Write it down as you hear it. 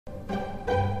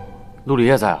陆离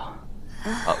也在啊。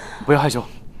不要害羞，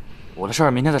我的事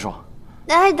儿明天再说。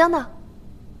哎，等等。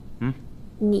嗯。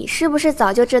你是不是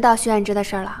早就知道徐远之的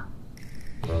事了？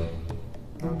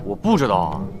我不知道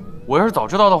啊。我要是早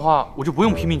知道的话，我就不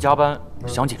用拼命加班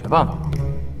想解决办法了。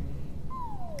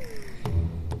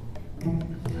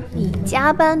你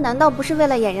加班难道不是为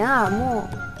了掩人耳目，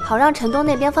好让陈东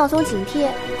那边放松警惕？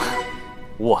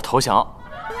我投降，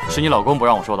是你老公不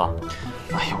让我说的。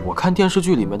哎呀，我看电视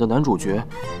剧里面的男主角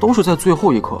都是在最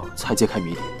后一刻才揭开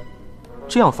谜底，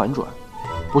这样反转，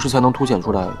不是才能凸显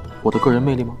出来我的个人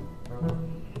魅力吗？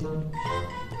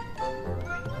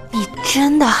你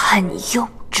真的很幼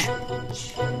稚。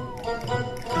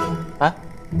哎，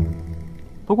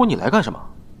不过你来干什么？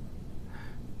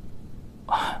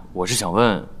我是想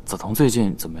问梓潼最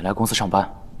近怎么没来公司上班？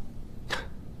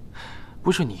不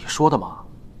是你说的吗？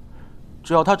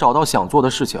只要他找到想做的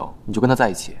事情，你就跟他在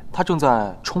一起。他正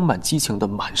在充满激情的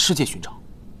满世界寻找。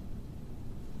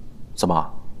怎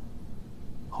么？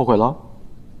后悔了？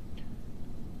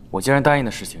我既然答应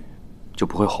的事情，就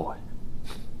不会后悔。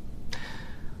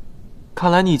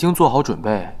看来你已经做好准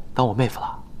备当我妹夫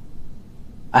了。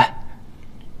哎，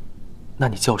那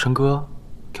你叫声哥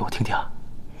给我听听啊。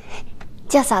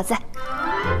叫嫂子。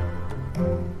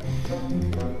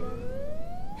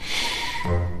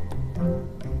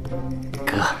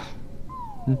哥。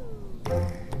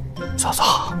嫂子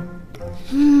好。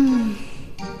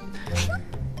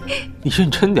你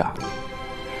认真点。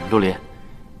陆离，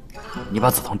你把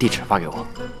梓潼地址发给我。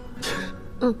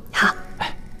好。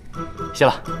哎，谢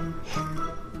了。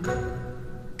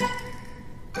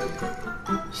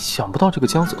想不到这个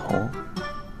江梓潼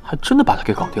还真的把他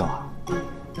给搞定了。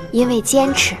因为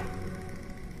坚持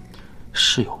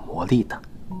是有魔力的。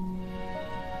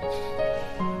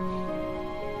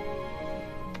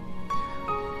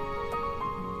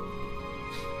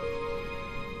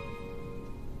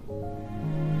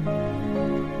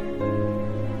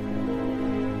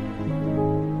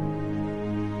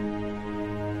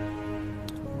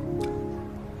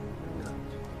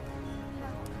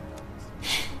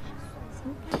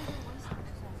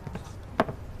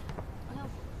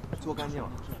做干净了。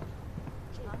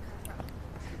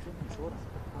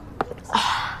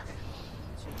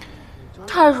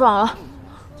太爽了，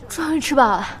终于吃饱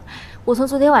了。我从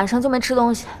昨天晚上就没吃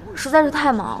东西，实在是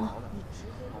太忙了。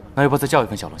那要不再叫一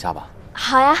份小龙虾吧？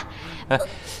好呀。哎，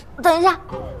等一下，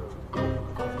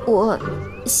我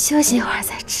休息一会儿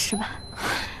再吃吧。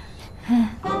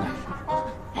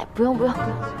哎，不用。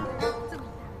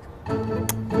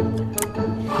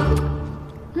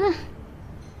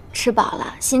吃饱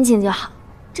了，心情就好，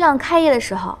这样开业的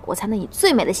时候，我才能以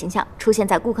最美的形象出现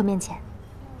在顾客面前。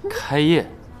开业？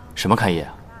什么开业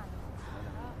啊？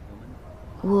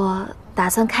我打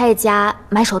算开一家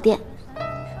买手店。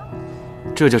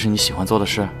这就是你喜欢做的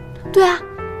事？对啊。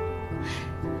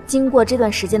经过这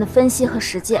段时间的分析和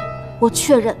实践，我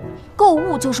确认购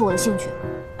物就是我的兴趣，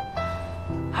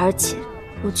而且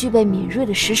我具备敏锐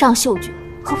的时尚嗅觉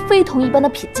和非同一般的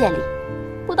品鉴力。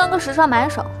不当个时尚买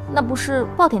手，那不是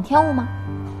暴殄天物吗？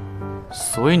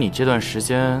所以你这段时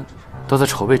间都在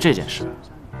筹备这件事？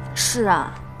是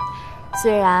啊，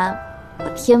虽然我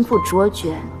天赋卓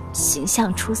绝，形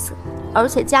象出色，而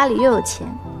且家里又有钱，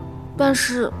但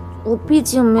是我毕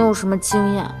竟没有什么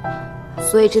经验，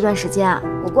所以这段时间啊，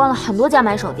我逛了很多家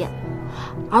买手店，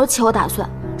而且我打算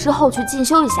之后去进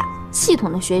修一下，系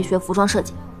统的学一学服装设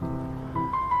计。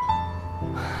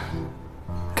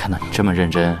看到你这么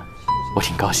认真，我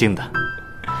挺高兴的。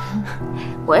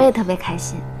我也特别开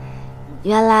心，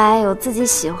原来有自己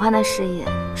喜欢的事业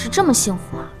是这么幸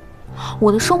福啊！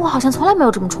我的生活好像从来没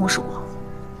有这么充实过。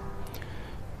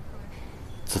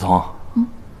梓潼，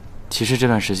其实这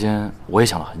段时间我也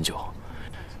想了很久，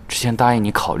之前答应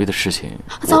你考虑的事情。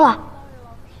糟了！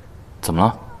怎么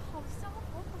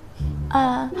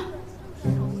了？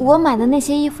我买的那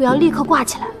些衣服要立刻挂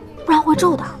起来，不然会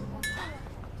皱的。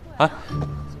哎，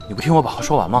你不听我把话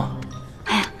说完吗？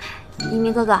哎呀，一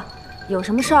鸣哥哥，有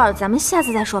什么事儿咱们下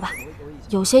次再说吧。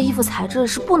有些衣服材质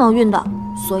是不能熨的，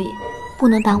所以不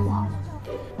能耽误。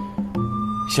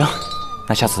行，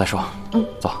那下次再说。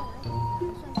走。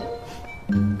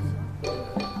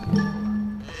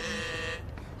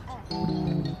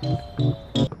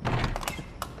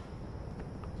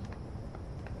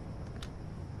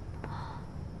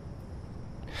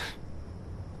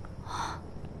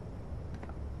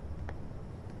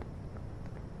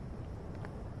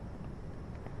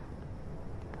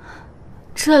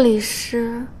这里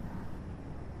是？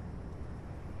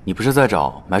你不是在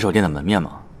找买手店的门面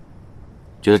吗？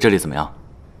觉得这里怎么样？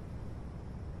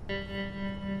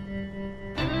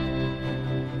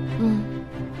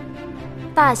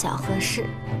大小合适，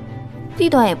地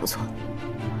段也不错。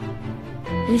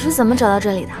你是怎么找到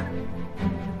这里的？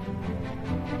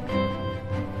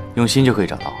用心就可以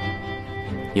找到。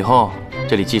以后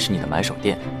这里既是你的买手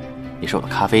店，也是我的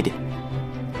咖啡店，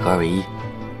合二为一。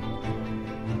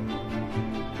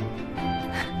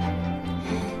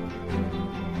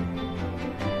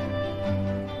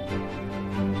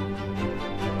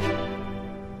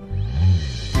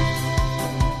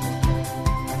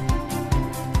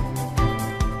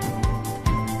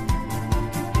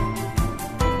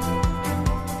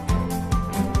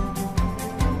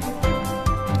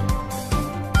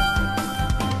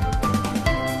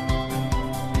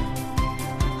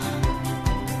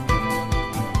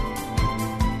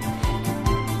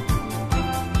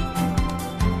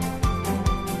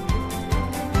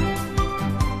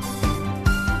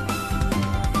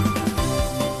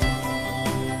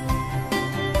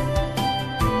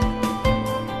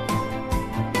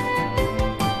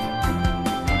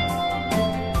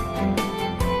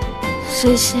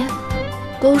这些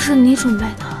都是你准备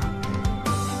的。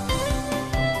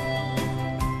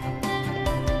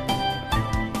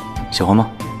喜欢吗？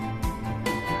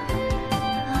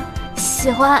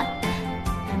喜欢。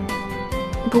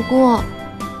不过，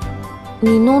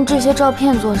你弄这些照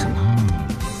片做什么？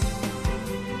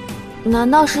难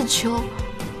道是求？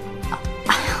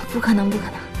哎呀，不可能，不可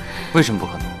能！为什么不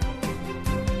可能？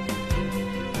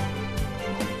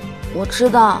我知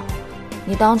道，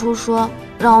你当初说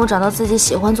让我找到自己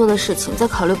喜欢做的事情，再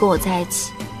考虑跟我在一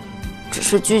起，只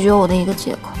是拒绝我的一个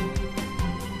借口。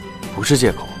不是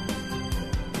借口，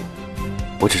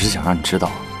我只是想让你知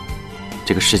道，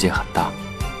这个世界很大，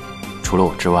除了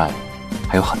我之外，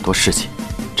还有很多事情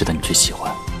值得你去喜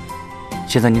欢。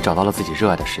现在你找到了自己热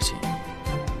爱的事情，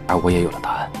而我也有了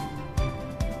答案。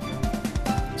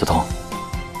梓潼，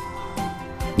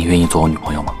你愿意做我女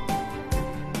朋友吗？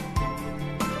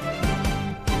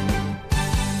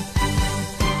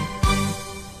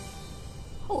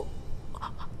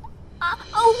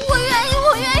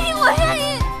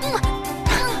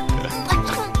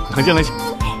冷静，冷静，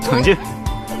冷静！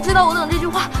你知道我等这句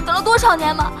话等了多少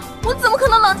年吗？我怎么可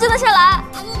能冷静得下来？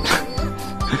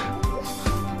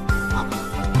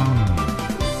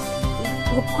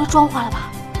我不会装坏了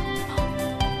吧？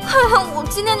我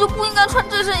今天就不应该穿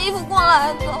这身衣服过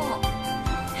来的。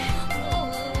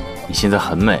你现在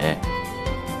很美。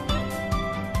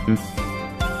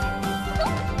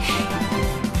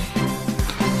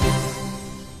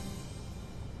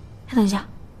等一下，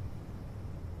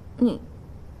你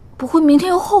不会明天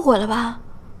又后悔了吧？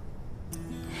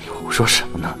你胡说什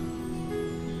么呢？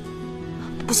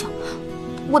不行，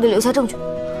我得留下证据。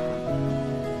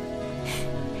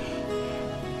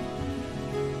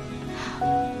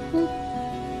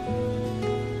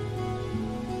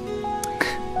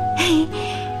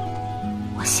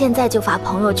我现在就发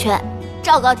朋友圈，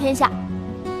昭告天下。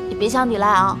你别想抵赖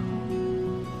啊！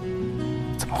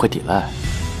怎么会抵赖？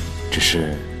只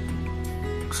是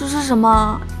什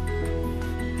么？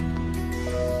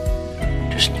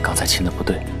这是你刚才亲的不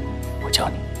对，我教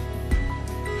你。